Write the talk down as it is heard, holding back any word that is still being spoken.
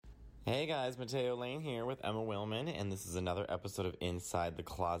Hey guys, Mateo Lane here with Emma Willman, and this is another episode of Inside the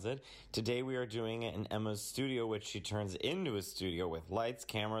Closet. Today we are doing it in Emma's studio, which she turns into a studio with lights,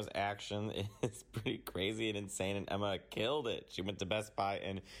 cameras, action. It's pretty crazy and insane, and Emma killed it. She went to Best Buy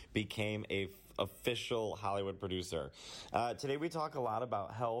and became a official Hollywood producer. Today we talk a lot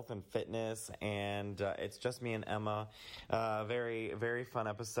about health and fitness, and it's just me and Emma. Very, very fun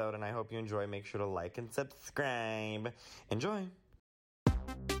episode, and I hope you enjoy. Make sure to like and subscribe. Enjoy.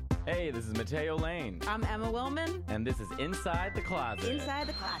 Hey, this is Mateo Lane. I'm Emma Willman. And this is Inside the Closet. Inside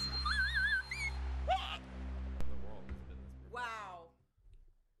the Closet. Wow.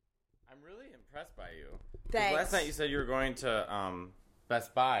 I'm really impressed by you. Thanks. Last night you said you were going to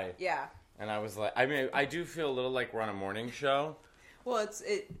Best Buy. Yeah. And I was like, I mean, I do feel a little like we're on a morning show. Well,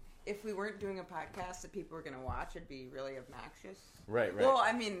 if we weren't doing a podcast that people were going to watch, it'd be really obnoxious. Right. Well,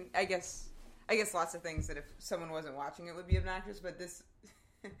 I mean, I guess lots of things that if someone wasn't watching it would be obnoxious, but this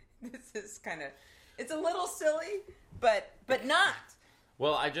is kind of, it's a little silly, but not.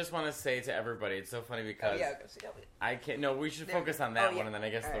 Well, I just want to say to everybody, it's so funny because Go see that. I can't. No, we should focus on that one, and then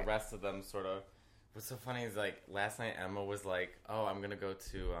I guess All the right. rest of them sort of. What's so funny is like last night Emma was like, "Oh, I'm gonna go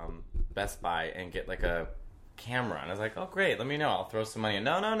to Best Buy and get like a camera," and I was like, "Oh, great, let me know. I'll throw some money in."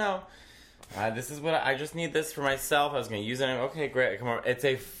 No. This is what I just need this for myself. I was gonna use it. Okay, great. Come on. It's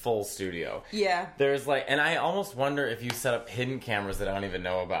a full studio. Yeah. There's like, and I almost wonder if you set up hidden cameras that I don't even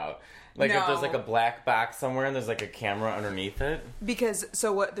know about. Like if there's like a black box somewhere and there's like a camera underneath it. Because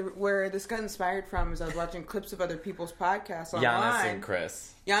where this got inspired from is I was watching clips of other people's podcasts online. Giannis and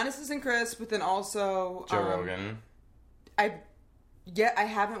Chris. Giannis and Chris, but then also Joe Rogan. I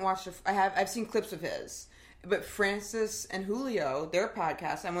haven't watched. I've seen clips of his, but Francis and Julio, their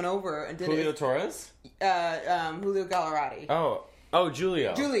podcast, I went over and did Julio Torres. Julio Gallerati. Oh,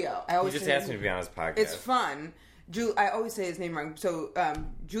 Julio. Julio. I always He just say asked me to be on his podcast. It's fun. I always say his name wrong. So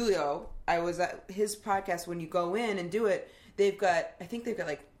Julio, I was at his podcast. When you go in and do it, I think they've got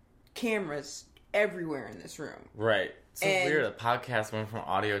like cameras everywhere in this room. Right. So weird. A podcast went from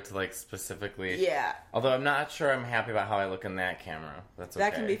audio to like specifically. Yeah. Although I'm not sure I'm happy about how I look in that camera. That's okay.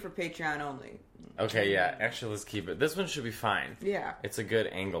 That can be for Patreon only. Okay, yeah. Actually, let's keep it. This one should be fine. Yeah. It's a good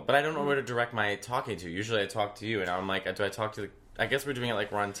angle. But I don't know where to direct my talking to. Usually I talk to you, and I'm like, do I talk to the... I guess we're doing it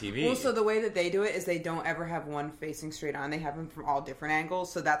like we're on TV. Well, so the way that they do it is they don't ever have one facing straight on. They have them from all different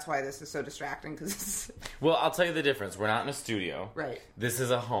angles. So that's why this is so distracting. Well, I'll tell you the difference. We're not in a studio. Right. This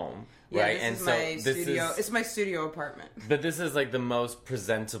is a home. Yeah, right? this is my studio. It's my studio apartment. But this is like the most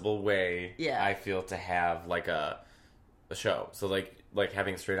presentable way I feel to have like a show. So like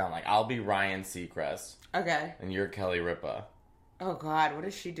having straight on. Like I'll be Ryan Seacrest. Okay. And you're Kelly Ripa. Oh God, what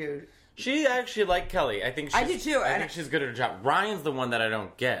does she do? She actually liked Kelly. I think I do too. I think she's good at her job. Ryan's the one that I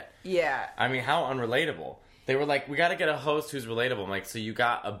don't get. Yeah. I mean, how unrelatable. They were like, we got to get a host who's relatable. I'm like, so you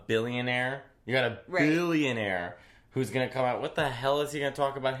got a billionaire? You got a billionaire who's going to come out. What the hell is he going to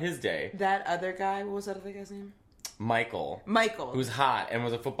talk about his day? That other guy, what was that other guy's name? Michael. Who's hot and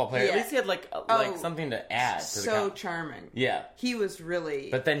was a football player. Yeah. At least he had like something to add. To so charming. Yeah. He was really...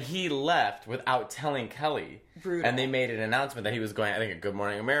 But then he left without telling Kelly. Brutal. And they made an announcement that he was going, I think, at Good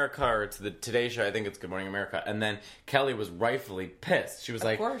Morning America or to the Today Show. I think it's Good Morning America. And then Kelly was rightfully pissed. She was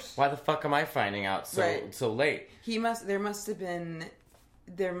like, course. why the fuck am I finding out so late? There must have been...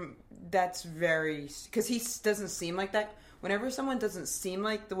 That's very... Because he doesn't seem like that. Whenever someone doesn't seem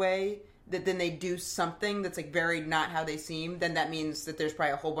like the way... that then they do something that's like very not how they seem, then that means that there's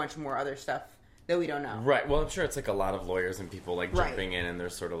probably a whole bunch more other stuff that we don't know. Right. Well, I'm sure it's like a lot of lawyers and people like jumping in and they're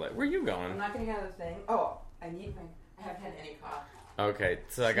sort of like, where are you going? I'm not going to get out of the thing. Oh, I haven't had any coffee. Okay,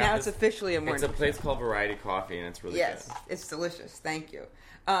 so I got now it's officially a morning. It's a place called Variety Coffee and it's really good. Yes, it's delicious. Thank you.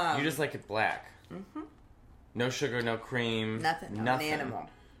 You just like it black. Mm-hmm. No sugar, no cream. Nothing. I'm an animal.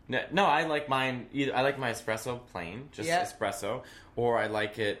 No, I like mine. I like my espresso plain, just espresso, or I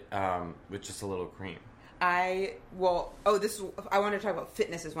like it with just a little cream. I want to talk about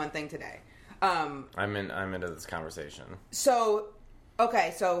fitness is one thing today. I'm into this conversation. So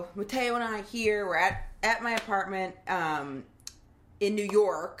Mateo and I here, we're at my apartment in New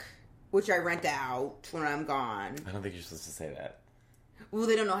York, which I rent out when I'm gone. I don't think you're supposed to say that. Well,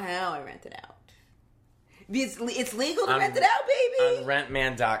 they don't know how I rent it out. It's legal to rent it out, baby. On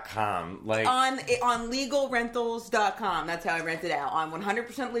rentman.com. Like on legalrentals.com. That's how I rent it out. On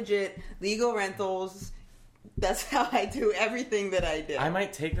 100% legit legal rentals. That's how I do everything that I do. I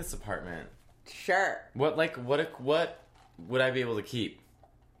might take this apartment. Sure. What would I be able to keep?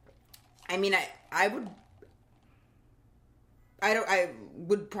 I mean, I would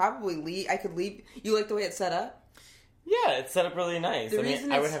probably leave. I could leave. You like the way it's set up? Yeah, it's set up really nice. The I reason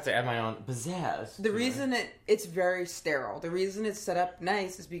mean, I would it's- have to add my own pizzazz. The reason it's very sterile. The reason it's set up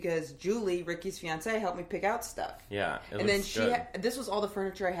nice is because Julie, Ricky's fiance, helped me pick out stuff. Yeah, And then this was all the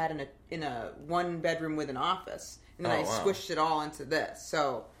furniture I had in a 1-bedroom with an office, and then I squished it all into this.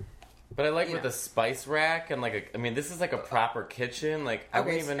 So, but I like with the spice rack and I mean, this is like a proper kitchen. Like I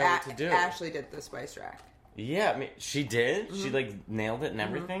wouldn't even know what to do. Ashley did the spice rack. Yeah, I mean, she did. Mm-hmm. She nailed it and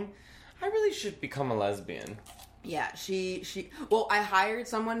everything. I really should become a lesbian. Yeah, she. Well, I hired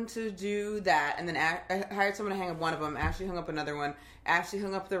someone to do that, and then I hired someone to hang up one of them. Ashley hung up another one. Ashley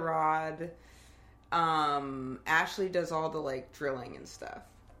hung up the rod. Ashley does all the drilling and stuff.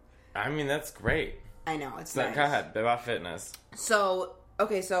 I mean, that's great. I know, it's nice. Go ahead, about fitness. So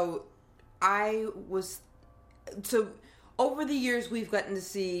over the years we've gotten to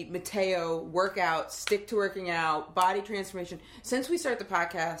see Mateo work out, stick to working out, body transformation. Since we started the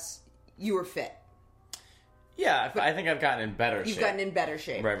podcast, you were fit. Yeah, I think I've gotten in better shape. You've gotten in better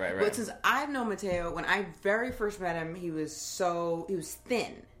shape. Right. But since I've known Mateo, when I very first met him, he was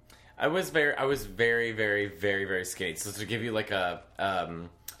thin. I was very, very, very, very skinny. So to give you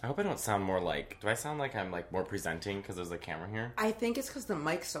I hope I don't sound more do I sound like I'm more presenting because there's a camera here? I think it's because the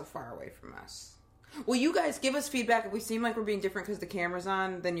mic's so far away from us. Well, you guys give us feedback. If we seem like we're being different because the camera's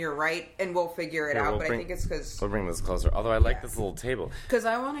on, then you're right, and we'll figure it out. But I think it's because... We'll bring this closer. Although I like this little table. Because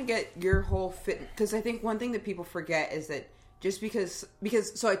I want to get your whole fit... Because I think one thing that people forget is that just because...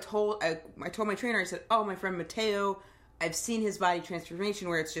 So I told my trainer, I said, oh, my friend Mateo, I've seen his body transformation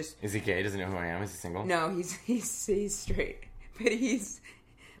where it's just... Is he gay? Does he know who I am? Is he single? No, he's straight. But he's...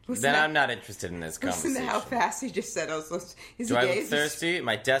 I'm not interested in this conversation. Listen to how fast he just said, is he Do gay? I look thirsty? Am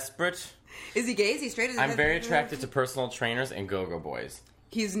I desperate? Is he gay? Is he straight? I'm very attracted to personal trainers and go-go boys.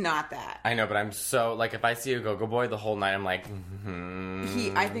 He's not that. I know, but I'm so if I see a go-go boy the whole night, I'm like,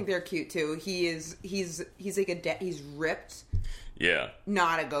 I think they're cute too. He's like he's ripped. Yeah.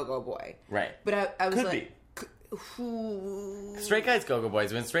 Not a go-go boy. Right. But I was Could like, be. Straight guys go-go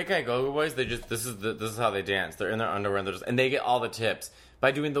boys. When straight guy go-go boys, they just this is how they dance. They're in their underwear and they get all the tips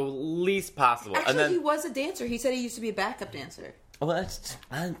by doing the least possible. Actually, and then, he was a dancer. He said he used to be a backup dancer. Well,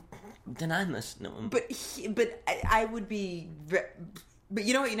 then I must know him. But I would be. But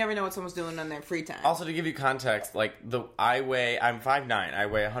you know what? You never know what someone's doing on their free time. Also, to give you context, I'm 5'9". I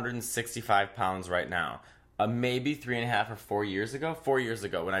weigh 165 pounds right now. Maybe 3.5 or 4 years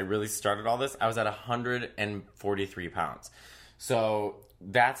ago, when I really started all this, I was at 143 pounds. So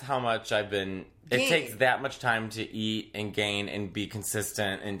that's how much I've been. It takes that much time to eat and gain and be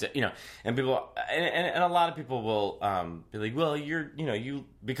consistent and and people and a lot of people will be like, well, you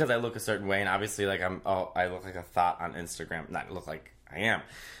because I look a certain way and obviously I look like a thought on Instagram. Not look like I am.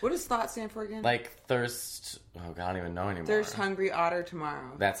 What does thought stand for again? Thirst. Oh God, I don't even know anymore. Thirst, hungry, otter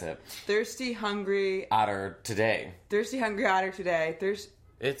tomorrow. That's it. Thirsty, hungry, otter today. Thirsty, hungry, otter today.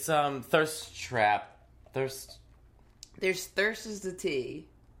 It's thirst trap. Thirst. There's thirst is the T.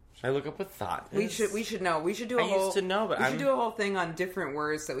 Should I look up what thought is? We should know. We should do a whole. I used to know, but we should do a whole thing on different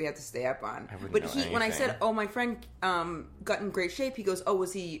words that we have to stay up on. I wouldn't know anything. When I said, "Oh, my friend got in great shape," he goes, "Oh,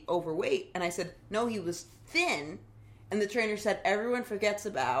 was he overweight?" And I said, "No, he was thin." And the trainer said, "Everyone forgets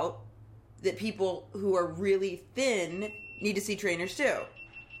about that. People who are really thin need to see trainers too."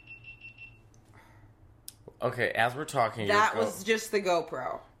 Okay, as we're talking, that was just the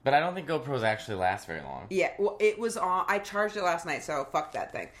GoPro. But I don't think GoPros actually last very long. Yeah, well, it was on. I charged it last night, so fuck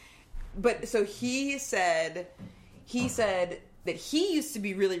that thing. But so he said that he used to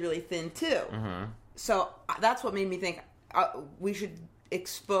be really, really thin too. Mm-hmm. So that's what made me think we should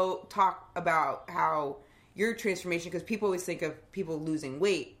talk about how your transformation, because people always think of people losing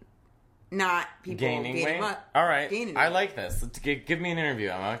weight. Not people gaining weight. All right, I like this. Give me an interview,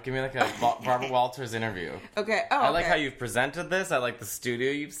 Emma. Give me a Barbara Walters interview. Okay. I like how you've presented this. I like the studio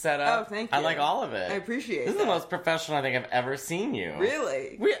you've set up. Oh, thank you. I like all of it. I appreciate it. This is the most professional I think I've ever seen you.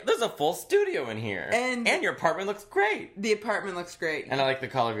 Really? There's a full studio in here, and your apartment looks great. The apartment looks great, and I like the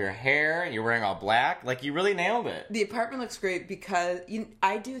color of your hair, and you're wearing all black. You really nailed it. The apartment looks great because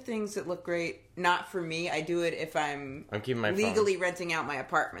I do things that look great. Not for me. I do it if I'm keeping my legally renting out my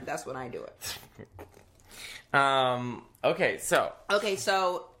apartment. That's when I do it. Okay, so. Oh,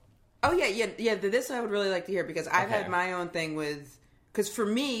 yeah. This I would really like to hear because I've had my own thing with. Because for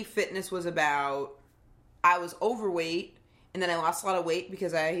me, fitness was about. I was overweight, and then I lost a lot of weight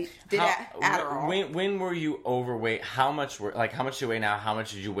because I did Adderall. When were you overweight? How much do you weigh now? How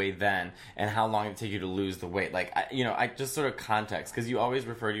much did you weigh then? And how long did it take you to lose the weight? I just sort of context because you always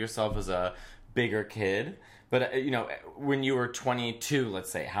refer to yourself as a bigger kid. But, when you were 22,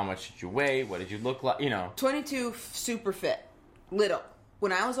 let's say, how much did you weigh? What did you look like? 22, super fit. Little.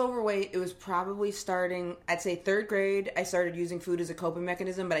 When I was overweight, it was probably starting, I'd say 3rd grade. I started using food as a coping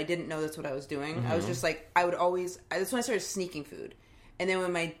mechanism, but I didn't know that's what I was doing. I was just like, that's when I started sneaking food. And then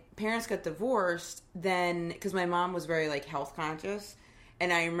when my parents got divorced, then, because my mom was very, like, health conscious,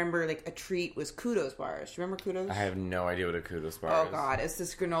 and I remember, like, a treat was Kudos bars. Do you remember Kudos? I have no idea what a Kudos bar is. Oh, God. It's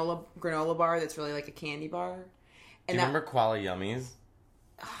this granola bar that's really like a candy bar. And do you remember Koala Yummies?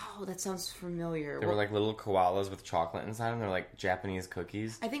 Oh, that sounds familiar. They were like little koalas with chocolate inside them. They're like Japanese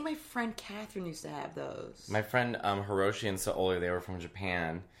cookies. I think my friend Catherine used to have those. My friend Hiroshi and Saoli, they were from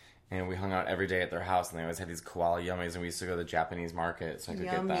Japan, and we hung out every day at their house, and they always had these Koala Yummies, and we used to go to the Japanese market so I could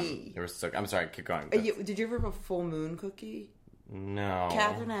get them. They were so... I'm sorry, keep going. Did you ever have a full moon cookie? No.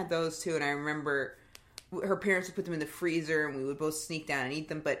 Catherine had those too, and I remember her parents would put them in the freezer, and we would both sneak down and eat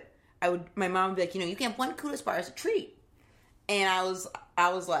them, but my mom would be like, you can have one Kudos bar as a treat. And I was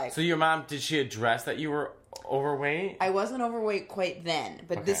like... So your mom, did she address that you were overweight? I wasn't overweight quite then,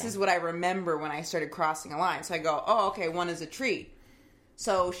 but This is what I remember when I started crossing a line. So I go, oh, okay, one is a treat.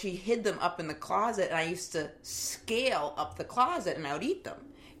 So she hid them up in the closet, and I used to scale up the closet, and I would eat them.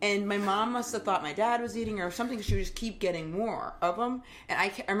 And my mom must have thought my dad was eating or something, because she would just keep getting more of them. And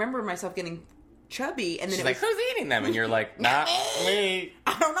I remember myself getting chubby, and then she's like, who's eating them? And you're like, not me.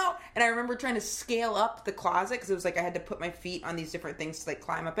 I don't know. And I remember trying to scale up the closet, because it was like I had to put my feet on these different things to like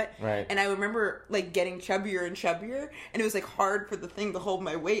climb up it. Right. And I remember like getting chubbier and chubbier, and it was like hard for the thing to hold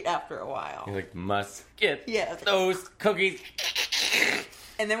my weight after a while. You're like, must get those cookies.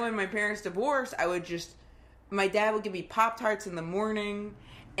 And then when my parents divorced, my dad would give me Pop-Tarts in the morning.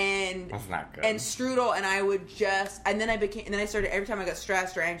 And that's not good. And strudel, and I would and then I started, every time I got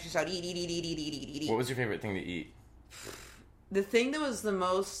stressed or anxious, I'd eat. What was your favorite thing to eat? The thing that was the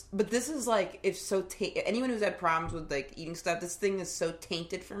most, but this is like, it's so, anyone who's had problems with like eating stuff, this thing is so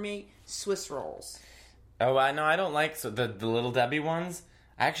tainted for me, Swiss rolls. Oh, I know, I don't like the Little Debbie ones.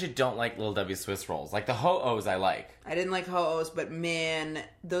 I actually don't like Little Debbie Swiss rolls. Like the Ho-Ohs I like. I didn't like Ho-Ohs, but man,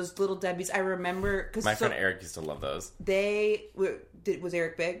 those Little Debbies, I remember, because my friend Eric used to love those. Was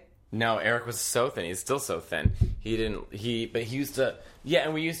Eric big? No, Eric was so thin. He's still so thin. But he used to,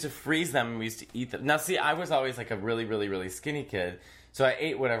 and we used to freeze them and we used to eat them. Now, see, I was always like a really, really, really skinny kid, so I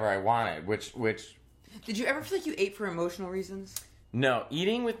ate whatever I wanted, which... Did you ever feel like you ate for emotional reasons? No,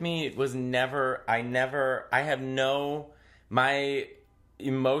 eating with me was never, my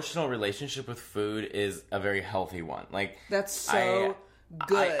emotional relationship with food is a very healthy one. Like, that's so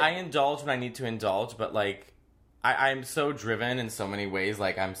good. I indulge when I need to indulge, but like, I'm so driven in so many ways.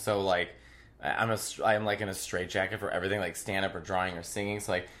 Like, I'm so like, I'm like in a straitjacket for everything, like stand up or drawing or singing.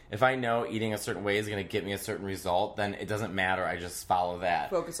 So like, if I know eating a certain way is going to get me a certain result, then it doesn't matter. I just follow that.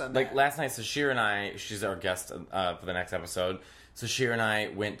 Focus on like that. Last night, Sashir and I, she's our guest for the next episode. Sashir and I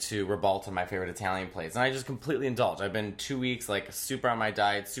went to Ribalta, my favorite Italian place, and I just completely indulged. I've been 2 weeks like super on my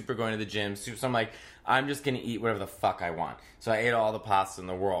diet, super going to the gym, so I'm like, I'm just going to eat whatever the fuck I want. So I ate all the pasta in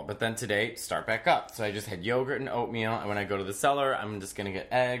the world. But then today, start back up. So I just had yogurt and oatmeal. And when I go to the cellar, I'm just going to get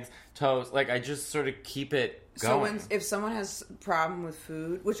eggs, toast. Like, I just sort of keep it going. So if someone has a problem with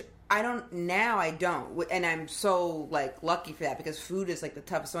food, which I don't, and I'm so, like, lucky for that, because food is, like, the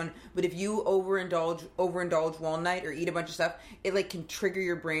toughest one. But if you overindulge one night or eat a bunch of stuff, it, like, can trigger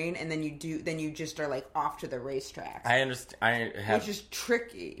your brain, and then you just are, like, off to the racetrack. I understand. Which is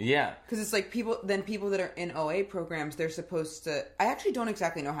tricky. Yeah. Because it's like people that are in OA programs, they're supposed to, I actually don't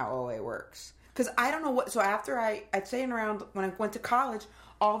exactly know how OA works. Because I don't know so after I'd say around, when I went to college,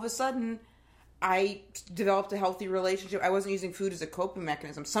 all of a sudden, I developed a healthy relationship. I wasn't using food as a coping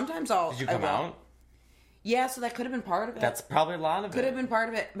mechanism. Sometimes Did you come out? Yeah, so that could have been part of it. That's probably a lot of it. Could have been part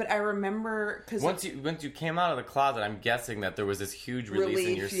of it, but I remember because once you came out of the closet, I'm guessing that there was this huge release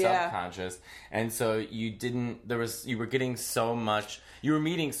in your subconscious, and so you were getting so much. You were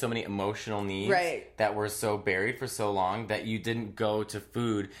meeting so many emotional needs that were so buried for so long that you didn't go to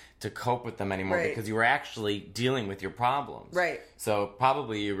food to cope with them anymore because you were actually dealing with your problems. Right. So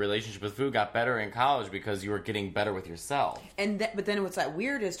probably your relationship with food got better in college because you were getting better with yourself. But then what's that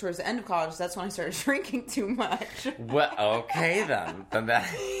weird is towards the end of college, that's when I started drinking too much. Well, okay then. But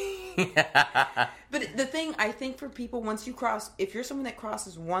the thing, I think for people, if you're someone that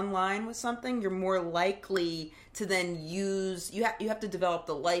crosses one line with something, you're more likely to then you have to develop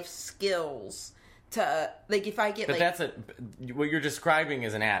the life skills to, like, if I get, but what you're describing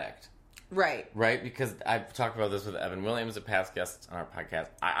is an addict. Right. Right? Because I've talked about this with Evan Williams, a past guest on our podcast.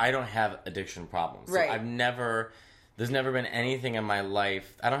 I don't have addiction problems. So there's never been anything in my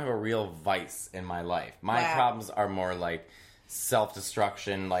life. I don't have a real vice in my life. My problems are more like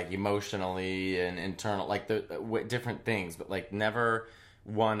self-destruction, like emotionally and internal, like the different things, but like never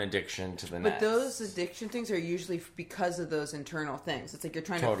one addiction to the But next. those addiction things are usually because of those internal things. It's like you're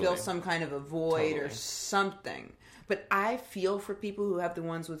trying to Totally. fill some kind of a void or something. But I feel for people who have the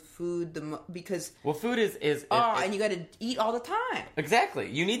ones with food because well, food is and you got to eat all the time. exactly.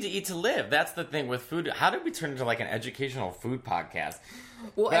 You need to eat to live. That's the thing with food. How did we turn into like an educational food podcast?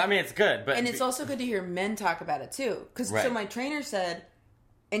 Well, I mean, it's good, but and it's also good to hear men talk about it too. Because so my trainer said,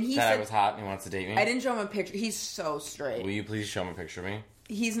 and he said I was hot and he wants to date me. I didn't show him a picture. He's so straight. Will you please show him a picture of me?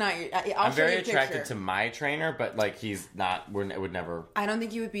 He's not. I'm very attracted to my trainer, but like he's not. Would never. I don't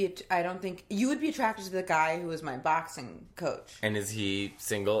think you would be. I don't think you would be attracted to the guy who was my boxing coach. And is he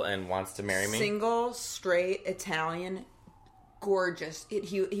single and wants to marry me? Single, straight, Italian, gorgeous.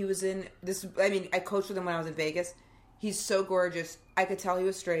 He was in this. I mean, I coached with him when I was in Vegas. He's so gorgeous. I could tell he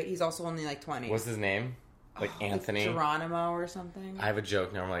was straight. He's also only like 20. What's his name? Like Anthony? Like Geronimo or something. I have a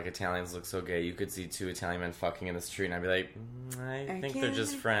joke now. I'm like, Italians look so gay. You could see two Italian men fucking in the street, and I'd be like, I think they're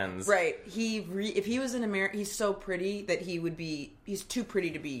just friends. Right. If he was in America, he's so pretty that he would be. He's too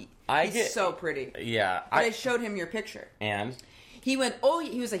pretty to be. He's so pretty. Yeah. But I showed him your picture. And? He went, oh,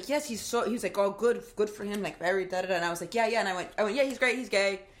 he was like, yes, he's so. He was like, oh, good for him, like very da da da. And I was like, yeah. And I went, yeah, he's great, he's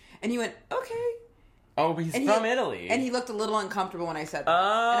gay. And he went, okay. Oh, but he's from Italy. And he looked a little uncomfortable when I said that.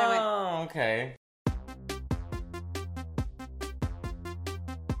 Oh, and I went, okay.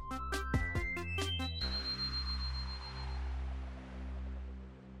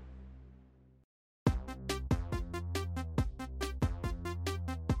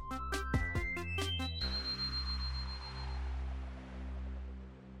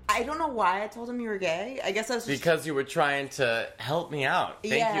 I don't know why I told him you were gay. I guess I was just... Because you were trying to help me out.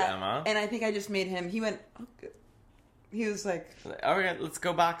 Thank you, Emma. And I think I just made him... He went... Oh, good. He was like... All right, let's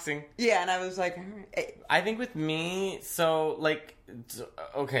go boxing. Yeah, and I was like... All right. I think with me, so, like...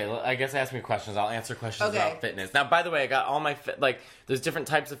 Okay, I guess ask me questions. I'll answer questions about fitness. Now, by the way, I got all my... there's different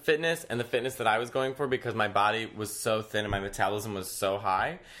types of fitness, and the fitness that I was going for, because my body was so thin and my metabolism was so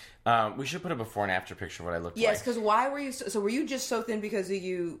high... we should put a before and after picture of what I looked like. Yes, because why were you... So were you just so thin because of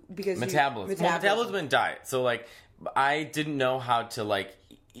you... Because metabolism. Metabolism and diet. So, like, I didn't know how to, like...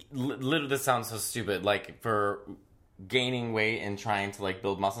 Literally, this sounds so stupid. Like, for gaining weight and trying to, like,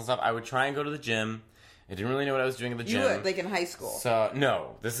 build muscle and stuff, I would try and go to the gym. I didn't really know what I was doing at the gym. You would, like, in high school. So,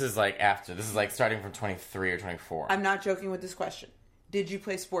 no. This is, like, after. This is, like, starting from 23 or 24. I'm not joking with this question. Did you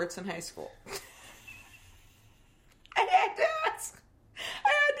play sports in high school? I had to ask.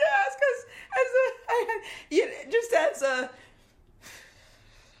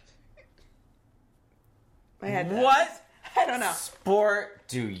 What? I don't know. Sport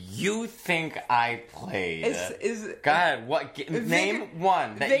do you think I played? Go ahead. Name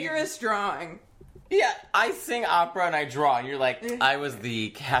one. Vigorous drawing. Yeah, I sing opera and I draw, and you're like, I was the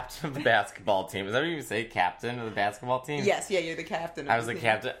captain of the basketball team. Is that what you say, captain of the basketball team? Yes, yeah, you're the captain. I was the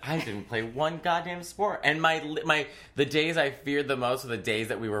captain. I didn't play one goddamn sport. And the days I feared the most were the days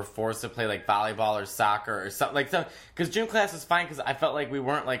that we were forced to play like volleyball or soccer or something because gym class was fine because I felt like we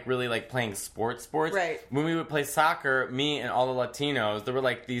weren't like really like playing sports. Right. When we would play soccer, me and all the Latinos, there were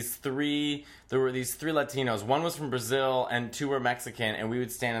these three Latinos. One was from Brazil and two were Mexican, and we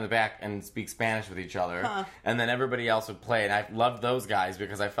would stand in the back and speak Spanish with each other. Huh. And then everybody else would play, and I loved those guys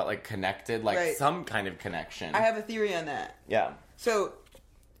because I felt like connected, some kind of connection. I have a theory on that. Yeah. So,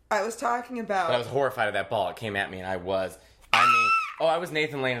 I was talking about... But I was horrified of that ball. It came at me, and I was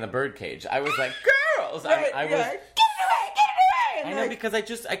Nathan Lane in the birdcage. I was like, girls! Get it away! I know, because I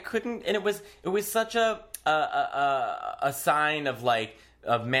couldn't, and it was such a sign of like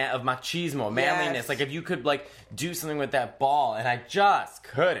of machismo, manliness. Yes. Like if you could like do something with that ball, and I just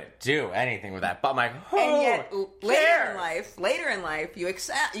couldn't do anything with that ball. I'm like, and yet later in life, you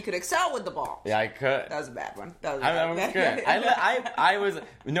could excel with the ball. Yeah, I could. That was a bad one. That was good. I was,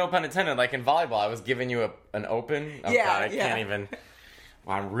 no pun intended. Like in volleyball, I was giving you an open. Oh yeah, God, I can't even.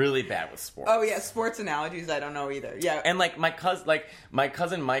 Well, I'm really bad with sports. Oh yeah, sports analogies I don't know either. Yeah, and like my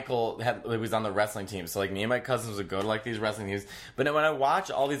cousin Michael was on the wrestling team, so like me and my cousins would go to like these wrestling teams. But when I watch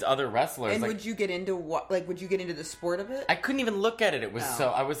all these other wrestlers, and would you get into would you get into the sport of it? I couldn't even look at it. It was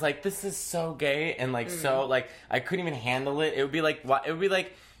I was like, this is so gay, and like so like I couldn't even handle it. It would be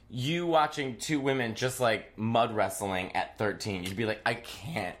like you watching two women just like mud wrestling at 13. You'd be like, I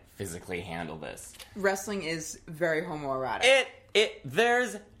can't physically handle this. Wrestling is very homoerotic.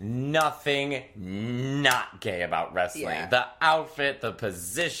 There's nothing not gay about wrestling. Yeah. The outfit, the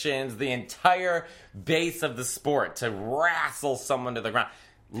positions, the entire base of the sport to wrestle someone to the ground.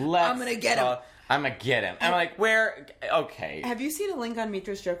 I'm gonna get him. I'm gonna get him. I'm like, where? Okay. Have you seen a link on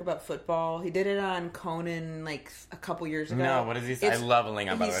Mitra's joke about football? He did it on Conan like a couple years ago. No, what does he say? I love a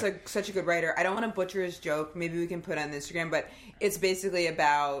link on, by the way. He's such a good writer. I don't want to butcher his joke. Maybe we can put it on Instagram, but it's basically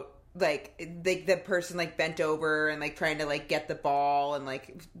about like the person like bent over and like trying to like get the ball and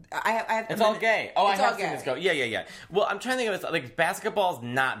like I have it's all gay. Oh, I have gay. seen this go. Yeah. Well, I'm trying to think of this. Like basketball's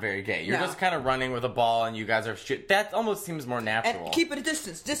not very gay. You're just kind of running with a ball and you guys are shit. That almost seems more natural. And keep it a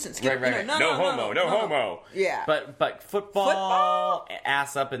distance. Right. No homo. Yeah. But football,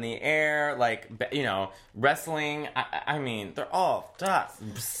 ass up in the air, like wrestling. I mean, they're all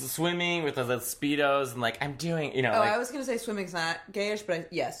swimming with the speedos and like I'm doing. I was gonna say swimming's not gayish, but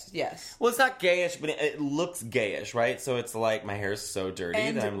yes. Well, it's not gayish, but it looks gayish, right? So it's like my hair is so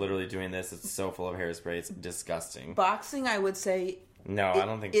dirty that I'm literally doing this. It's so full of hairspray. It's disgusting. Boxing, I would say. No, I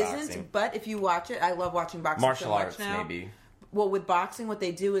don't think boxing. Isn't, but if you watch it, I love watching boxing. Martial arts, maybe. Well, with boxing, what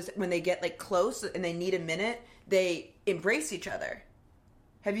they do is when they get like close and they need a minute, they embrace each other.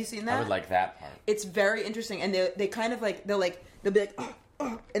 Have you seen that? I would like that part. It's very interesting, and they kind of like they'll be like,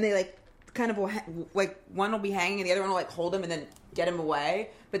 and they like kind of will like one will be hanging and the other one will like hold him and then get him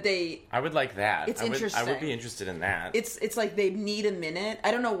away. But I would like that. It's interesting. I would be interested in that. It's like they need a minute.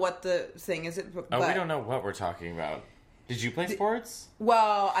 I don't know what the thing is. But we don't know what we're talking about. Did you play sports?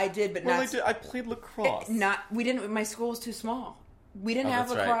 Well, I did, but not. I played lacrosse. We didn't. My school was too small. We didn't have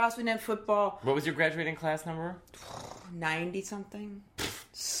lacrosse. Right. We didn't have football. What was your graduating class number? 90 something.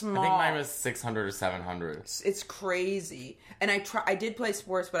 Small. I think mine was 600 or 700. It's crazy. And I did play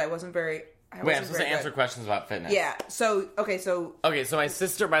sports, but I wasn't very. I'm supposed to answer questions about fitness. Yeah. So my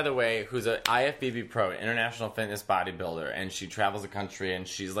sister, by the way, who's an IFBB pro, international fitness bodybuilder, and she travels the country, and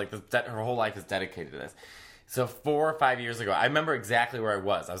she's like her whole life is dedicated to this. So 4 or 5 years ago, I remember exactly where I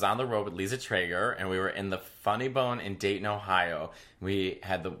was. I was on the road with Lisa Traeger, and we were in the Funny Bone in Dayton, Ohio. We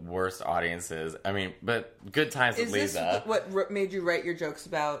had the worst audiences. I mean, but good times with Lisa. Is this what made you write your jokes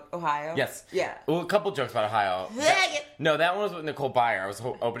about Ohio? Yes. Yeah. Well, a couple jokes about Ohio. No, that one was with Nicole Byer. I was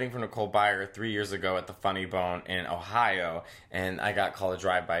opening for Nicole Byer 3 years ago at the Funny Bone in Ohio, and I got called a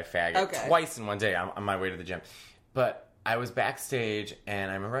drive-by faggot twice in one day on my way to the gym. But I was backstage,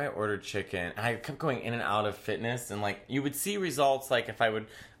 and I remember I ordered chicken, and I kept going in and out of fitness, and, like, you would see results, like, I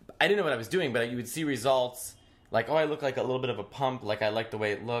didn't know what I was doing, but you would see results, like, I look like a little bit of a pump, like, I like the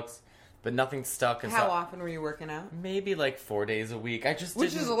way it looks, but nothing stuck. And How often were you working out? Maybe, like, 4 days a week.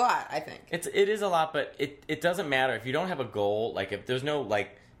 Which is a lot, I think. It is a lot, but it doesn't matter. If you don't have a goal, like, if there's no,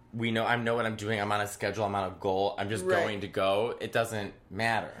 like, I know what I'm doing. I'm on a schedule. I'm on a goal. I'm just going to go. It doesn't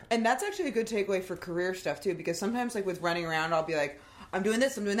matter. And that's actually a good takeaway for career stuff too, because sometimes like with running around, I'll be like, I'm doing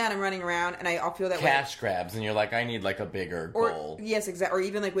this, I'm doing that, I'm running around, and I'll feel that cash grabs, and you're like, I need like a bigger goal. Yes, exactly. Or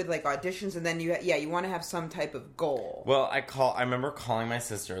even like with like auditions, and then you want to have some type of goal. Well, I remember calling my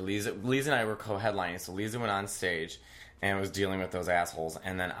sister, Lisa. Lisa and I were co-headlining, so Lisa went on stage and was dealing with those assholes,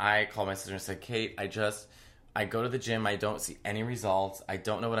 and then I called my sister and said, Kate, I go to the gym, I don't see any results, I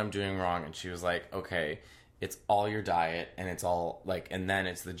don't know what I'm doing wrong. And she was like, okay, it's all your diet, and it's all, like, and then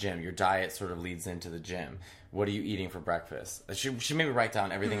it's the gym. Your diet sort of leads into the gym. What are you eating for breakfast? She made me write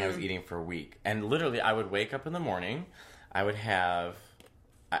down everything I was eating for a week. And literally, I would wake up in the morning, I would have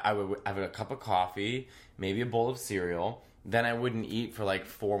a cup of coffee, maybe a bowl of cereal, then I wouldn't eat for like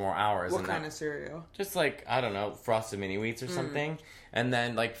 4 more hours. What kind of cereal? Just like, I don't know, Frosted Mini Wheats or something. And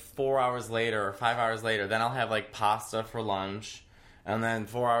then like 4 hours later or 5 hours later, then I'll have like pasta for lunch. And then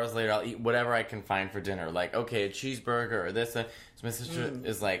 4 hours later, I'll eat whatever I can find for dinner. Like, okay, a cheeseburger or this. So my sister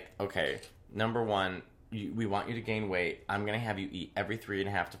is like, okay, number one, we want you to gain weight. I'm going to have you eat every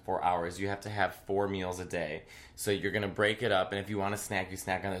 3.5 to 4 hours. You have to have 4 meals a day. So you're going to break it up. And if you want to snack, you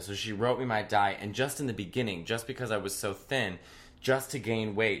snack on this. So she wrote me my diet. And just in the beginning, just because I was so thin, just to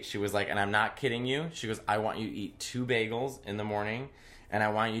gain weight, she was like, and I'm not kidding you. She goes, I want you to eat 2 bagels in the morning. And I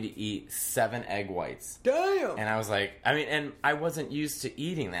want you to eat 7 egg whites. Damn! And I was like, and I wasn't used to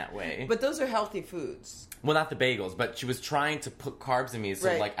eating that way. But those are healthy foods. Well, not the bagels, but she was trying to put carbs in me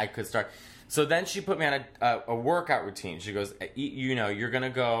so like I could start. So then she put me on a workout routine. She goes, you're going to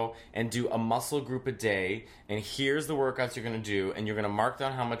go and do a muscle group a day, and here's the workouts you're going to do, and you're going to mark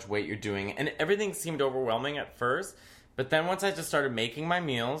down how much weight you're doing. And everything seemed overwhelming at first, but then once I just started making my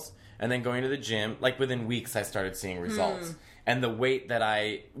meals and then going to the gym, like within weeks I started seeing results. And the weight that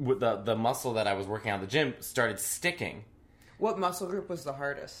the muscle that I was working on at the gym started sticking. What muscle group was the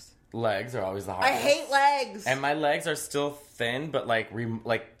hardest? Legs are always the hardest. I hate legs. And my legs are still thin, but like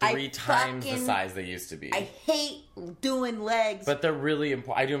 3 times the size they used to be. I hate doing legs. But they're really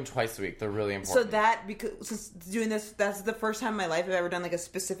important. I do them twice a week. They're really important. So since doing this, that's the first time in my life I've ever done like a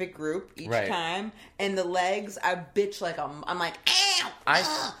specific group each time. And the legs, I bitch like I'm like,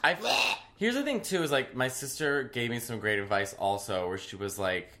 ow! here's the thing too, is like my sister gave me some great advice also, where she was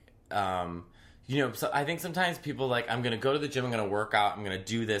like, so I think sometimes people like, I'm going to go to the gym, I'm going to work out, I'm going to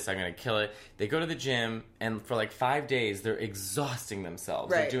do this, I'm going to kill it. They go to the gym, and for like 5 days, they're exhausting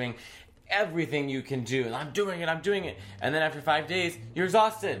themselves. Right. They're doing everything you can do, and I'm doing it. And then after 5 days, you're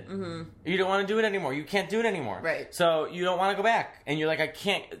exhausted. Mm-hmm. You don't want to do it anymore. You can't do it anymore. Right. So you don't want to go back. And you're like, I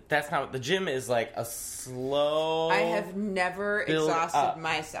can't. That's not what the gym is, like a slow. I have never build exhausted up.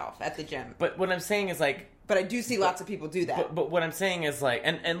 myself at the gym. But what I'm saying is like, But I do see lots of people do that. But what I'm saying is like,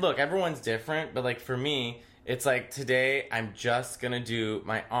 and look, everyone's different, but like for me, it's like today I'm just going to do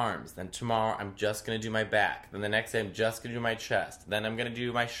my arms. Then tomorrow I'm just going to do my back. Then the next day I'm just going to do my chest. Then I'm going to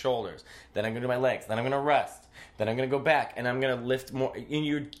do my shoulders. Then I'm going to do my legs. Then I'm going to rest. Then I'm going to go back and I'm going to lift more. And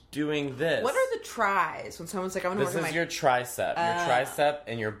you're doing this. What are the tries when someone's like, I want to work on my... This is your tricep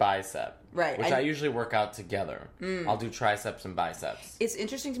and your bicep. Right. Which I usually work out together. I'll do triceps and biceps. It's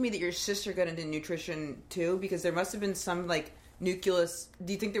interesting to me that your sister got into nutrition too, because there must have been some like nucleus.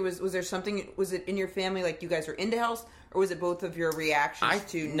 Do you think there was there something, was it in your family, like you guys were into health, or was it both of your reactions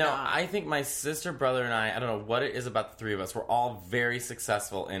to I think my sister, brother, and I don't know what it is about the three of us, we're all very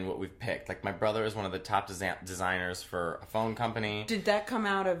successful in what we've picked. Like my brother is one of the top designers for a phone company. Did that come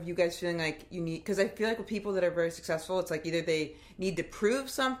out of you guys feeling like you need, because I feel like with people that are very successful, it's like either they need to prove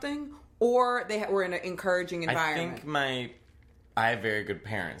something or they were in an encouraging environment. I think I have very good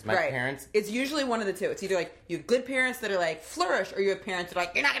parents. My parents... It's usually one of the two. It's either like you have good parents that are like flourish, or you have parents that are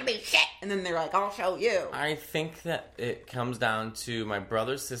like, you're not going to be shit, and then they're like, I'll show you. I think that it comes down to my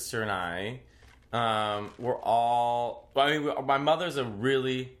brother, sister, and I. We're all... I mean, my mother's a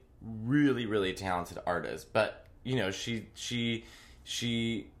really, really, really talented artist, but, she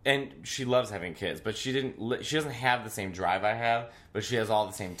loves having kids, but she doesn't have the same drive I have, but she has all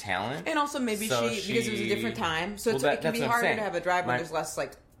the same talent. And also maybe because it was a different time, so it can be harder to have a drive when there's less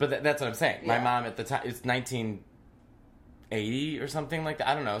like... But that's what I'm saying. Yeah. My mom at the time, it's 1980 or something like that.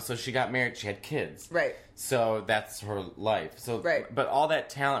 I don't know. So she got married, she had kids. Right. So that's her life. But all that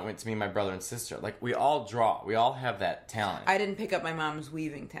talent went to me and my brother and sister. Like, we all draw. We all have that talent. I didn't pick up my mom's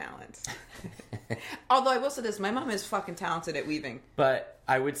weaving talent. Although I will say this, my mom is fucking talented at weaving. But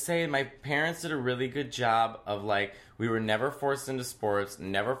I would say my parents did a really good job of, like, we were never forced into sports,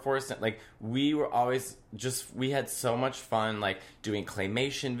 never forced in, like, we were always we had so much fun, like, doing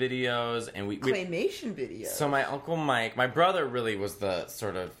claymation videos, and Claymation videos? So my Uncle Mike, my brother really was the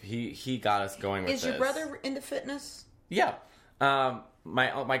sort of, he got us going with this. Is your brother into fitness? Yeah. My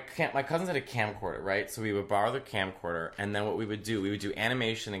cousins had a camcorder, right? So we would borrow their camcorder, and then what we would do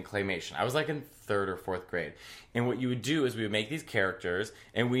animation and claymation. I was like in 3rd or 4th grade. And what you would do is we would make these characters,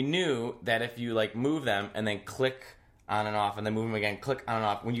 and we knew that if you like move them and then click on and off, and then move them again, click on and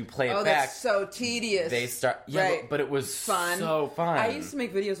off. When you play it back, that's so tedious. They start, right. but it was fun. So fun. I used to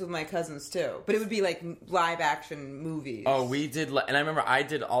make videos with my cousins too, but it would be like live action movies. Oh, we did, and I remember I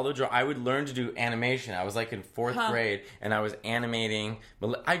did all the I would learn to do animation. I was like in 4th grade, and I was animating.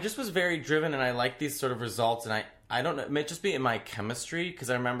 But I just was very driven, and I liked these sort of results, and I don't know, it may just be in my chemistry, because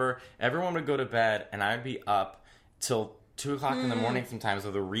I remember everyone would go to bed, and I would be up till 2 o'clock in the morning sometimes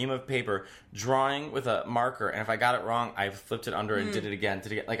with a ream of paper, drawing with a marker, and if I got it wrong, I flipped it under and did it again.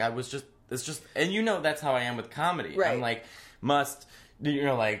 Like, it's just, and that's how I am with comedy. Right. I'm like,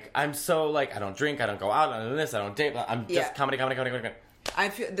 like, I'm so, like, I don't drink, I don't go out, I don't do this, I don't date, I'm just comedy. I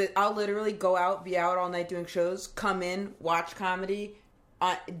feel that I'll literally go out, be out all night doing shows, come in, watch comedy,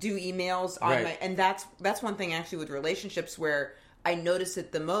 do emails on and that's one thing actually with relationships where I notice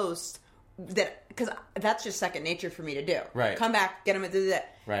it the most, that because that's just second nature for me to do. Right. Come back, get them to do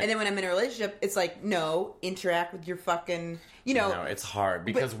that. Right. And then when I'm in a relationship, it's like, no, interact with your fucking, No, it's hard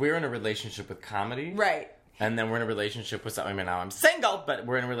because we're in a relationship with comedy. Right. And then we're in a relationship with someone. I mean, now I'm single, but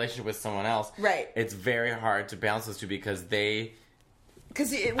we're in a relationship with someone else. Right. It's very hard to balance those two because I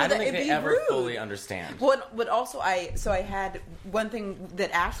don't think they ever fully understand. Well, but also I had one thing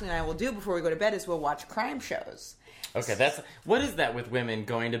that Ashley and I will do before we go to bed is we'll watch crime shows. Okay, what is that with women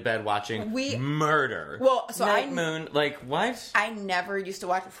going to bed watching murder? Well, so Moon, like what? I never used to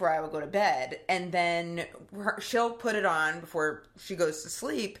watch it before I would go to bed, and then she'll put it on before she goes to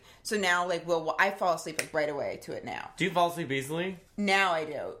sleep. So now, like, I fall asleep like right away to it now. Do you fall asleep easily? Now I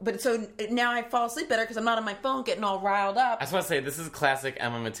do, but so now I fall asleep better because I'm not on my phone getting all riled up. I just want to say this is classic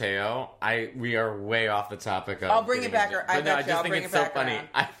Emma Mateo. We are way off the topic of. I'll bring it back. I just think it's so funny.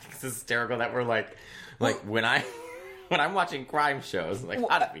 I think it's hysterical that we're like when I. when I'm watching crime shows, like,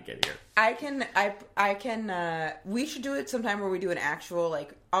 how did we get here? I can, we should do it sometime where we do an actual,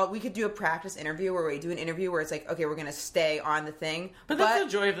 like, we could do a practice interview where we do an interview where it's like, okay, we're going to stay on the thing. But that's the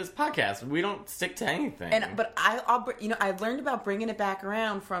joy of this podcast. We don't stick to anything. But I learned about bringing it back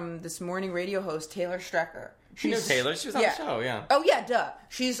around from this morning radio host, Taylor Strecker. You know Taylor? She was on the show, yeah. Oh, yeah, duh.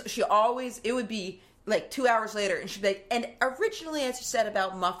 She always, it would be like 2 hours later, and she'd be like, and originally, as you said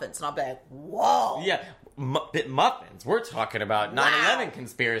about muffins, and I'll be like, whoa. Yeah, muffins. We're talking about 9/11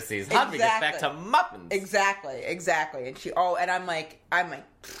 conspiracies. How did we get back to muffins? Exactly. And I'm like,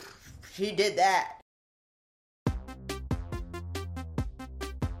 she did that.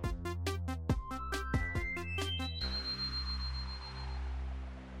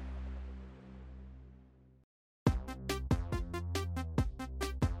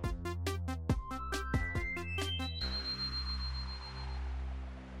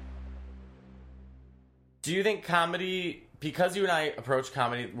 Do you think comedy, because you and I approach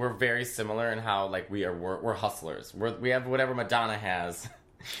comedy, we're very similar in how, like, we're hustlers. We have whatever Madonna has.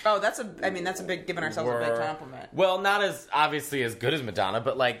 Oh, that's a big, giving ourselves a big compliment. Well, not as, obviously, as good as Madonna,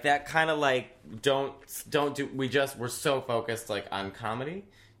 but, like, that kind of, like, we're so focused, like, on comedy.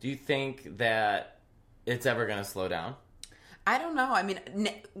 Do you think that it's ever going to slow down? I don't know. I mean,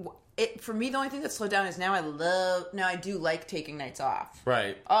 for me, the only thing that slowed down is now I do like taking nights off.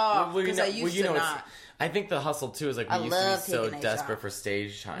 Right. Oh, because I used to not. I think the hustle, too, is, like, we used to be so desperate for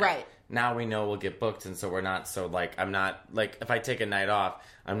stage time. Right. Now we know we'll get booked, and so we're not so, like, I'm not, like, if I take a night off,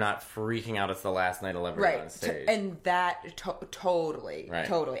 I'm not freaking out it's the last night I'll ever go on stage. And that, totally.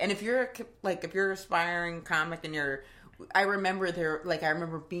 And if you're, if you're an aspiring comic and I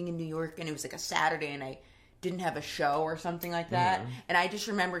remember being in New York, and it was, like, a Saturday, and I didn't have a show or something like that. Mm-hmm. And I just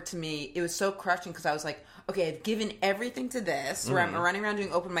remember, to me, it was so crushing because I was like, okay, I've given everything to this, where I'm running around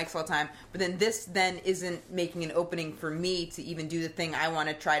doing open mics all the time, but then this isn't making an opening for me to even do the thing I want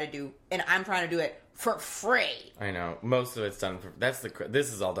to try to do, and I'm trying to do it for free. I know. Most of it's done for,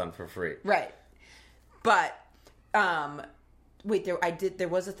 this is all done for free. Right. But, wait, there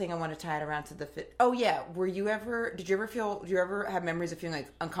was a thing I want to tie it around to the fit. Oh yeah, do you ever have memories of feeling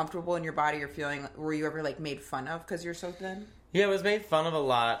like uncomfortable in your body, or were you ever like made fun of because you're so thin? Yeah, it was made fun of a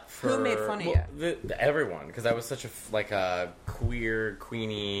lot for... Who made fun of you? Everyone, because I was such a queer,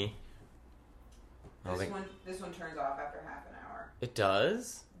 queenie... This one turns off after half an hour. It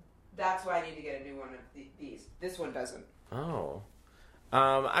does? That's why I need to get a new one of these. This one doesn't. Oh.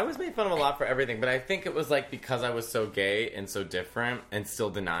 I was made fun of a lot for everything, but I think it was like because I was so gay and so different and still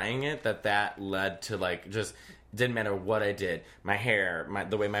denying it, that led to like just... Didn't matter what I did. My hair,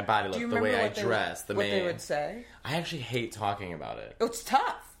 the way my body looked, the way I dressed, what they would say? I actually hate talking about it. It's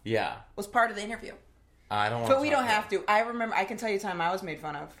tough. Yeah. It was part of the interview. I don't want to. But we don't have to. I remember, I can tell you the time I was made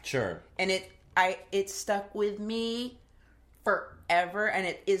fun of. Sure. And it stuck with me forever, and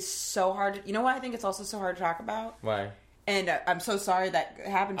it is so hard. You know why I think it's also so hard to talk about? Why? And I'm so sorry that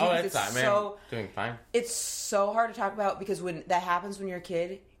happened to you. Oh, that's fine, man. I'm doing fine. It's so hard to talk about because when that happens when you're a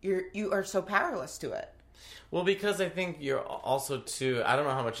kid, you are so powerless to it. Well, because I think you're also, too... I don't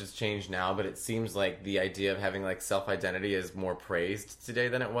know how much it's changed now, but it seems like the idea of having, like, self-identity is more praised today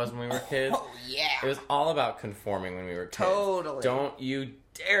than it was when we were kids. Oh, yeah. It was all about conforming when we were kids. Totally. Don't you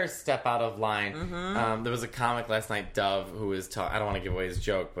dare step out of line. Mm-hmm. There was a comic last night, Dove, who was... I don't want to give away his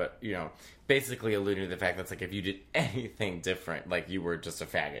joke, but, you know... basically alluding to the fact that's like if you did anything different, like you were just a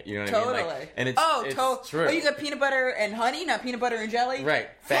faggot. You know what I mean? Like, and it's true. Oh, you got peanut butter and honey, not peanut butter and jelly? Right.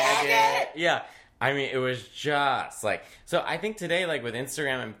 Faggot. Yeah. I mean, it was just like... So I think today, like with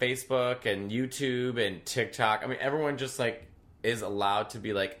Instagram and Facebook and YouTube and TikTok, I mean, everyone just like is allowed to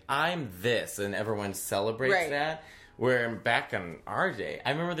be like, I'm this, and everyone celebrates that. Where back in our day, I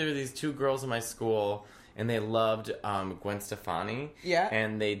remember there were these two girls in my school... And they loved Gwen Stefani. Yeah.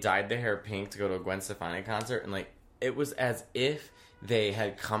 And they dyed their hair pink to go to a Gwen Stefani concert. And, like, it was as if they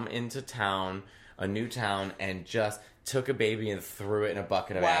had come into town, a new town, and just took a baby and threw it in a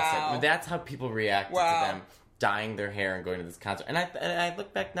bucket of acid. I mean, that's how people reacted to them dyeing their hair and going to this concert. And I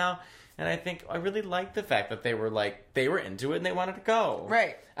look back now, and I think I really liked the fact that they were into it and they wanted to go.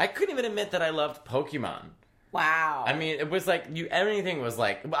 Right. I couldn't even admit that I loved Pokemon. Wow. I mean, it was like everything was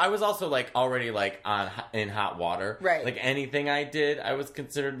like. I was also like already like in hot water. Right. Like anything I did, I was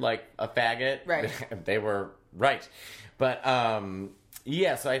considered like a faggot. Right. They were right, but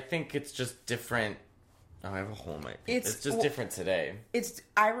yeah. So I think it's just different. Oh, I have a hole in my. It's just different today.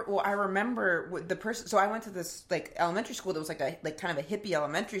 I remember the person. So I went to this like elementary school that was like kind of a hippie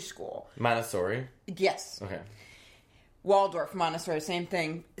elementary school. Montessori. Yes. Okay. Waldorf, Montessori, same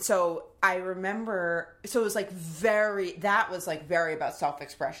thing. So I remember, so it was like very about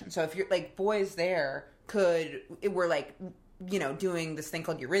self-expression. So if you're like boys there were like, you know, doing this thing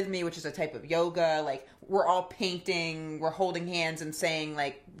called eurythmy, which is a type of yoga. Like, we're all painting, we're holding hands and saying,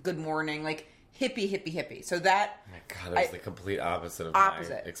 like, good morning, like, hippie. So that... Oh my God, that was the complete opposite of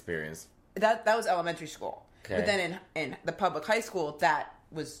my experience. That was elementary school. Okay. But then in the public high school, that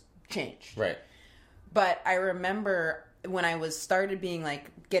was changed. Right. But I remember when I started being,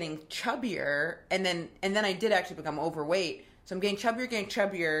 like, getting chubbier, and then I did actually become overweight. So I'm getting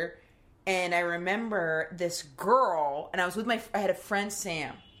chubbier, and I remember this girl, and I was with I had a friend,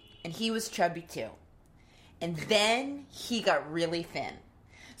 Sam, and he was chubby too. And then he got really thin.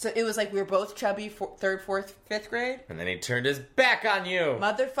 So it was like we were both chubby, third, fourth, fifth grade. And then he turned his back on you.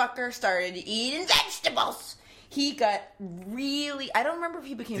 Motherfucker started eating vegetables. He got really... I don't remember if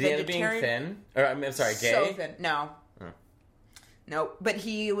he became vegetarian. Did he end up being thin? Or, I'm sorry, gay? So thin. No. No, but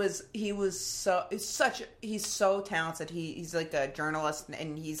he's so talented. He's like a journalist,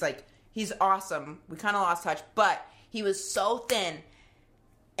 and he's awesome. We kind of lost touch, but he was so thin.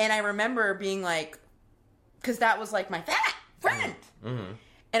 And I remember being like, because that was like my fat friend. Mm-hmm.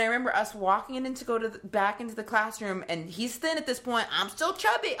 And I remember us walking in to go back into the classroom, and he's thin at this point. I'm still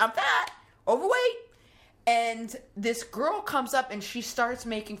chubby. I'm fat, overweight. And this girl comes up, and she starts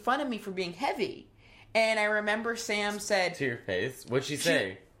making fun of me for being heavy. And I remember Sam said... To your face? What'd she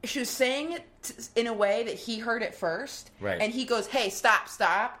say? She was saying it in a way that he heard it first. Right. And he goes, hey,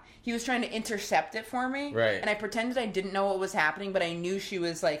 stop. He was trying to intercept it for me. Right. And I pretended I didn't know what was happening, but I knew she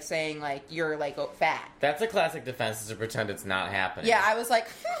was, like, saying, like, you're, like, fat. That's a classic defense, is to pretend it's not happening. Yeah, I was like...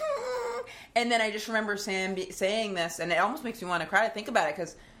 And then I just remember Sam saying this, and it almost makes me want to cry to think about it,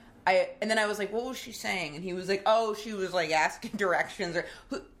 because... And then I was like, what was she saying? And he was like, oh, she was, like, asking directions, or...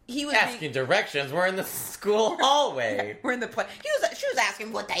 He was asking directions. We're in the school hallway. We're in the play. She was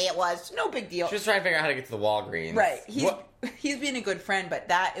asking what day it was. No big deal. She was trying to figure out how to get to the Walgreens. Right. He's being a good friend,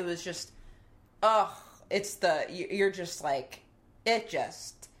 but it was just, you're just like, it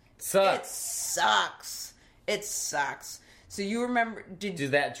just sucks. It sucks. So you remember?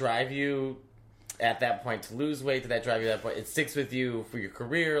 Did that drive you at that point to lose weight? Did that drive you at that point? It sticks with you for your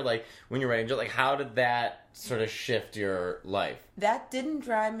career, like when you're writing. Like, how did that sort of shift your life? That didn't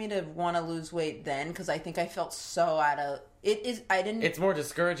drive me to want to lose weight then, because I think I felt so out of it. It's more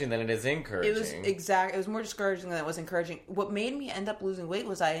discouraging than it is encouraging. It was more discouraging than it was encouraging. What made me end up losing weight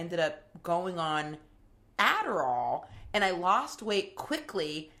was I ended up going on Adderall, and I lost weight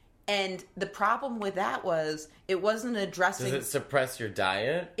quickly. And the problem with that was it wasn't addressing... Does it suppress your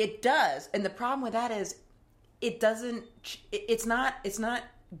diet? It does. And the problem with that is it doesn't... It's not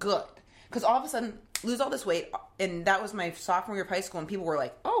good. Because all of a sudden, lose all this weight, and that was my sophomore year of high school, and people were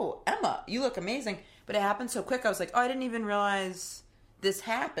like, oh, Emma, you look amazing. But it happened so quick, I was like, oh, I didn't even realize this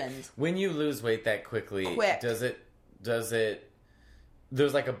happened. With you lose weight that quickly, does it...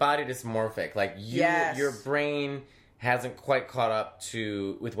 There's like a body dysmorphic. Like, your brain... hasn't quite caught up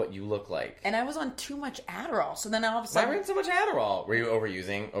with what you look like. And I was on too much Adderall, so then all of a sudden... Why were you on so much Adderall? Were you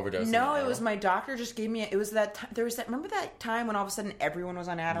overdosing? No, it was my doctor just gave me... It was that... Remember that time when all of a sudden everyone was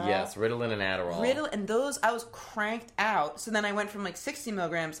on Adderall? Yes, Ritalin and Adderall. And those, I was cranked out. So then I went from like 60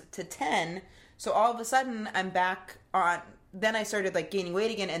 milligrams to 10. So all of a sudden I'm back on... Then I started like gaining weight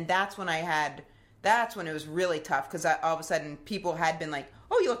again, and that's when it was really tough, because all of a sudden people had been like,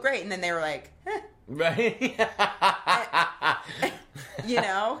 oh, you look great, and then they were like, right. You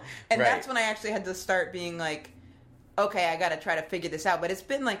know? And that's when I actually had to start being like, okay, I got to try to figure this out. But it's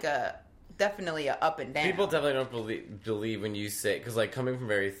been like definitely a up and down. People definitely don't believe when you say, because like coming from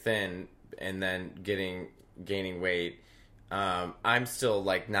very thin and then gaining weight, I'm still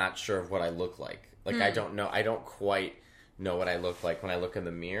like not sure of what I look like. Like I don't quite know what I look like when I look in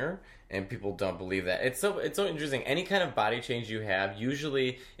the mirror. And people don't believe that. It's so interesting. Any kind of body change you have,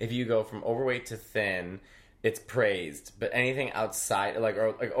 usually if you go from overweight to thin, it's praised. But anything outside,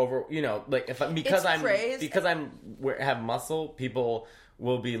 because I have muscle, people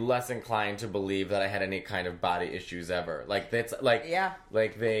will be less inclined to believe that I had any kind of body issues ever. Like that's like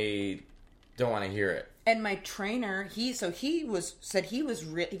they don't want to hear it. And my trainer, he goes,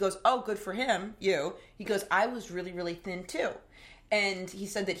 oh, good for him, you. He goes, I was really, really thin too. And he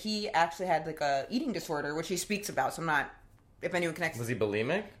said that he actually had like a eating disorder, which he speaks about. So I'm not, if anyone connects. Was he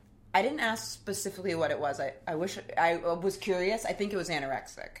bulimic? I didn't ask specifically what it was. I wish I was curious. I think it was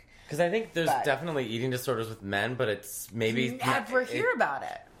anorexic. Because I think there's definitely eating disorders with men, but it's maybe you never hear about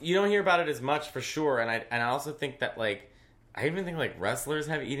it. You don't hear about it as much for sure. And I also think that like I even think like wrestlers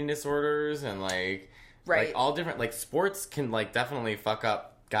have eating disorders and like all different like sports can like definitely fuck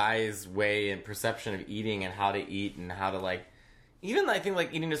up guys' way and perception of eating and how to eat and how to like. Even, I think,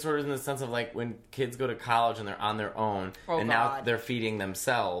 like, eating disorders in the sense of, like, when kids go to college and they're on their own, now they're feeding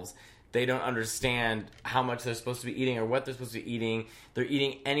themselves, they don't understand how much they're supposed to be eating or what they're supposed to be eating. They're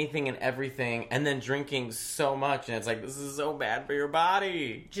eating anything and everything and then drinking so much, and it's like, this is so bad for your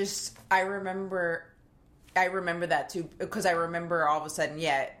body. I remember that too, because I remember all of a sudden,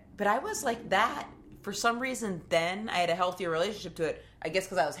 but I was like that. For some reason, then I had a healthier relationship to it. I guess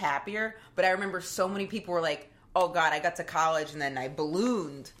because I was happier. But I remember so many people were like, oh God, I got to college and then I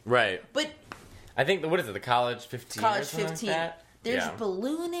ballooned. Right. But I think, what is it, the college 15 college or something 15. like that? There's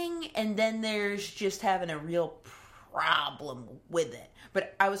ballooning, and then there's just having a real problem with it.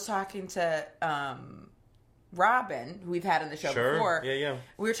 But I was talking to Robin, who we've had on the show before. Yeah.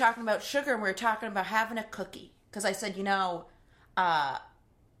 We were talking about sugar, and we were talking about having a cookie. Because I said,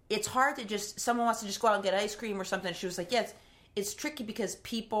 it's hard to just, someone wants to just go out and get ice cream or something. She was like, yes, it's tricky because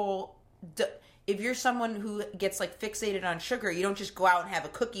people, if you're someone who gets like fixated on sugar, you don't just go out and have a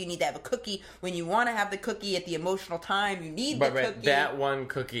cookie. You need to have a cookie when you want to have the cookie at the emotional time. You need the cookie. That one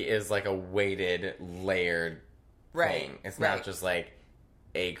cookie is like a weighted, layered thing. It's not just like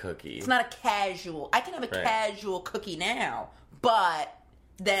a cookie. It's not a casual. I can have a casual cookie now, but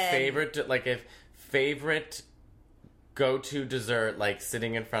then favorite go-to dessert, like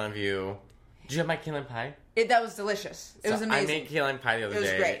sitting in front of you. Did you have my key lime pie? That was delicious. It was amazing. I made key lime pie the other day. It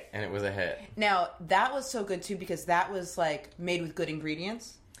was great. And it was a hit. Now, that was so good, too, because that was, like, made with good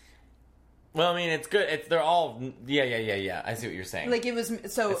ingredients. Well, I mean, it's good. They're all... Yeah. I see what you're saying. Like, it was...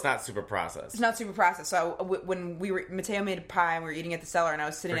 So it's not super processed. It's not super processed. So, when Mateo made a pie, and we were eating at the cellar, and I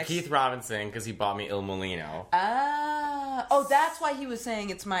was sitting next to... Keith Robinson, because he bought me Il Molino. Oh, that's why he was saying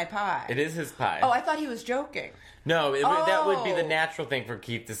it's my pie. It is his pie. Oh, I thought he was joking. No, that would be the natural thing for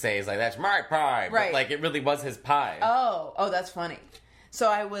Keith to say, is like, that's my pie. Right. But, like, it really was his pie. Oh, that's funny. So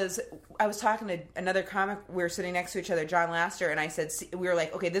I was talking to another comic. We were sitting next to each other, John Laster, and I said, we were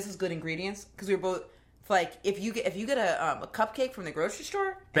like, okay, this is good ingredients, because we were both like, if you get a cupcake from the grocery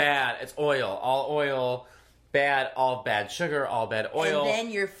store, bad. It's all oil, bad, all bad sugar, all bad oil, and then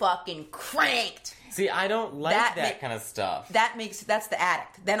you're fucking cranked. See, I don't like that kind of stuff. That's the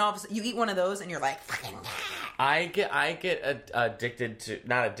addict. Then all of a sudden, you eat one of those, and you're like, fucking. I get addicted to,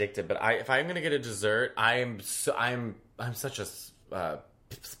 not addicted, but if I'm gonna get a dessert, I'm such a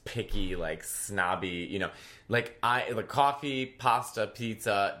picky, like, snobby, like coffee, pasta,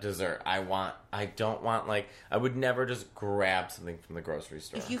 pizza, dessert. I don't want, like, I would never just grab something from the grocery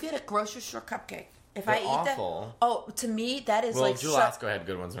store. If you get a grocery store cupcake, if They're I eat awful. to me that is like. Well, Julasco had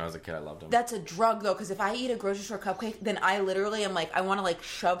good ones when I was a kid. I loved them. That's a drug though, because if I eat a grocery store cupcake, then I literally am like, I want to like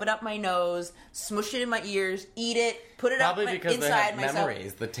shove it up my nose, smush it in my ears, eat it, put it probably up because inside they have myself.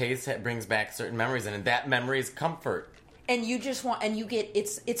 memories. The taste brings back certain memories, and that memory is comfort. And you just want, and you get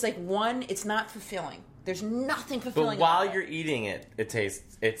it's like it's not fulfilling. There's nothing fulfilling. But while about you're eating it,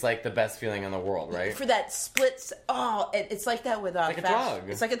 it's like the best feeling in the world, right? For that split, it's like that with like a drug.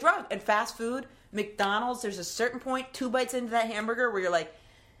 It's like a drug. And fast food, McDonald's, there's a certain point, 2 bites into that hamburger where you're like,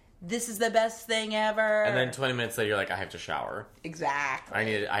 this is the best thing ever. And then 20 minutes later, you're like, I have to shower.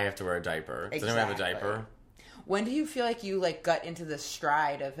 Exactly. I have to wear a diaper. Exactly. Does anyone have a diaper? When do you feel like you like got into the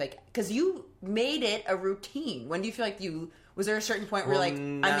stride of like, because you made it a routine. When do you feel like was there a certain point where you're like,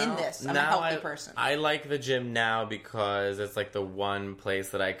 I'm in this, I'm a healthy person? I like the gym now because it's like the one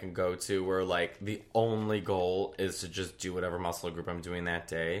place that I can go to where like the only goal is to just do whatever muscle group I'm doing that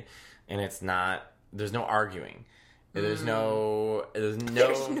day. And there's no arguing. There's no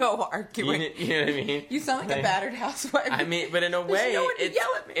arguing. You know what I mean? You sound like a battered housewife. I mean, but in a way, no one to yell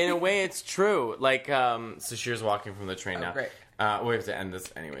at me. In a way, it's true. Like, Sashir's walking from the train now. Great. We have to end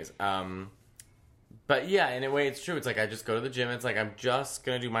this anyways. But yeah, in a way, it's true. It's like I just go to the gym. It's like I'm just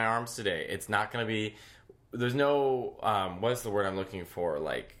gonna do my arms today. It's not gonna be. There's no. What's the word I'm looking for?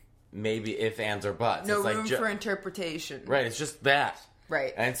 Like maybe if, ands, or buts. No it's room like for interpretation. Right. It's just that.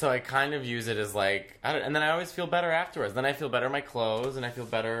 Right. And so I kind of use it as like, and then I always feel better afterwards. Then I feel better in my clothes, and I feel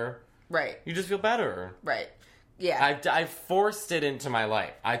better. Right. You just feel better. Right. Yeah. I forced it into my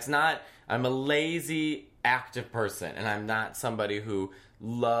life. I'm a lazy, active person, and I'm not somebody who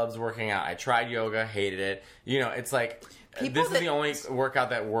loves working out. I tried yoga, hated it. It's like, this is the only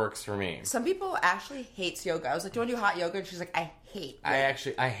workout that works for me. Some people actually hates yoga. I was like, do you want to do hot yoga? And she's like, I hate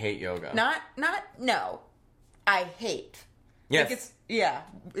yoga. I hate yoga. No. I hate. Yes.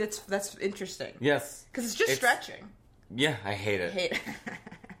 Like that's interesting. Yes. Because it's just stretching. Yeah, I hate it.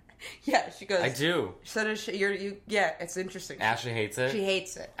 Yeah, she goes. I do. So does she. Yeah, it's interesting. Ashley hates it. She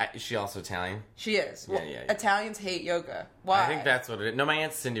hates it. Is she also Italian? She is. Yeah, well, yeah. Italians hate yoga. Why? I think that's what it is. No, my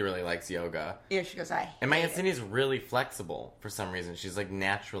Aunt Cindy really likes yoga. Yeah, she goes, I hate And my Aunt Cindy's really flexible for some reason. She's like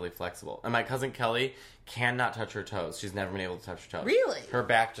naturally flexible. And my cousin Kelly cannot touch her toes. She's never been able to touch her toes. Really? Her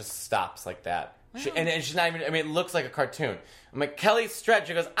back just stops like that. And she's not even, I mean, it looks like a cartoon. I'm like, Kelly, stretch.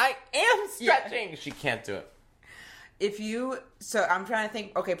 She goes, I am stretching. Yeah. She can't do it. So I'm trying to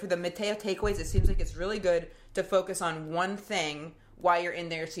think, okay, for the Mateo takeaways, it seems like it's really good to focus on one thing while you're in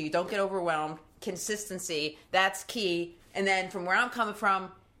there so you don't get overwhelmed. Consistency, that's key. And then from where I'm coming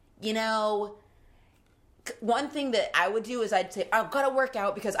from, you know, one thing that I would do is I'd say, I've got to work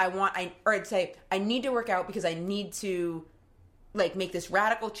out because I'd say, I need to work out because I need to, like, make this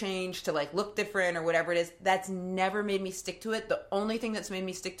radical change to, like, look different or whatever it is. That's never made me stick to it. The only thing that's made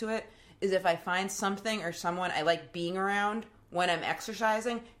me stick to it is if I find something or someone I like being around when I'm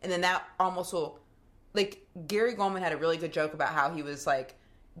exercising, and then that almost will, like, Gary Goldman had a really good joke about how he was, like,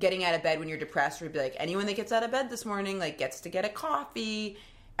 getting out of bed when you're depressed, where he'd be like, anyone that gets out of bed this morning, like, gets to get a coffee.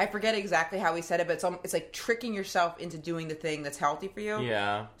 I forget exactly how he said it, but it's like tricking yourself into doing the thing that's healthy for you.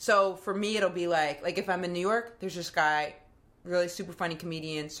 Yeah. So for me, it'll be like if I'm in New York, there's this guy, really super funny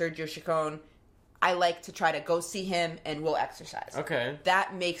comedian, Sergio Chacon. I like to try to go see him, and we'll exercise. Okay.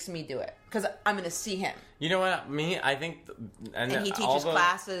 That makes me do it, because I'm going to see him. You know what? I think... And he teaches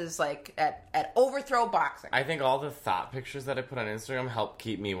classes, like, at Overthrow Boxing. I think all the thought pictures that I put on Instagram help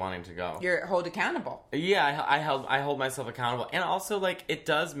keep me wanting to go. You're held accountable. Yeah, I hold myself accountable. And also, like, it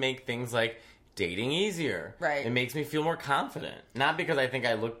does make things like dating easier. Right. It makes me feel more confident. Not because I think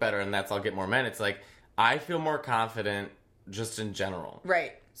I look better and I'll get more men. It's like, I feel more confident just in general.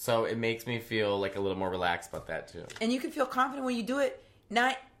 Right. So it makes me feel like a little more relaxed about that too. And you can feel confident when you do it,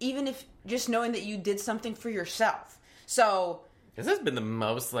 not even if just knowing that you did something for yourself. So this has been the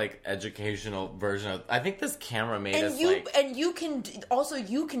most like educational version of. I think this camera made us you can also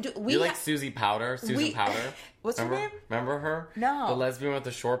you can do. You like Susie Powder? Powder. What's her name? Remember her? No. The lesbian with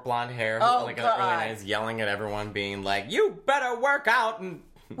the short blonde hair, oh, like God. really nice, yelling at everyone, being like, "You better work out." And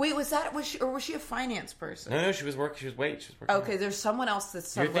wait, was she a finance person? No, she was working. She was working. Okay, there's someone else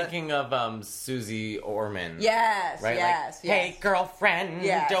that's. You're thinking of Susie Orman. Yes, right? Yes, like, hey, girlfriend,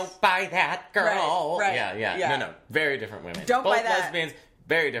 don't buy that, girl. Right. Yeah. No, very different women. Don't Both buy that. lesbians,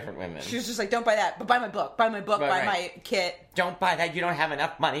 very different women. She was just like, don't buy that, but buy my book. Buy my book. Buy my kit. Don't buy that. You don't have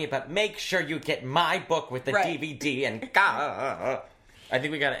enough money, but make sure you get my book with the DVD and. I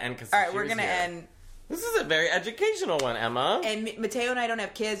think we got to end. All right, we're gonna end. This is a very educational one, Emma. And Mateo and I don't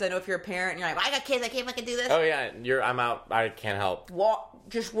have kids. I know if you're a parent and you're like, well, I got kids, I can't fucking do this. Oh, yeah. I'm out. I can't help.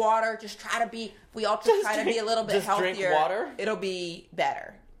 Just water. Just try to be... We all just try to be a little bit healthier. Drink water? It'll be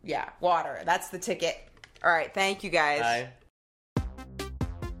better. Yeah, water. That's the ticket. All right. Thank you, guys. Bye.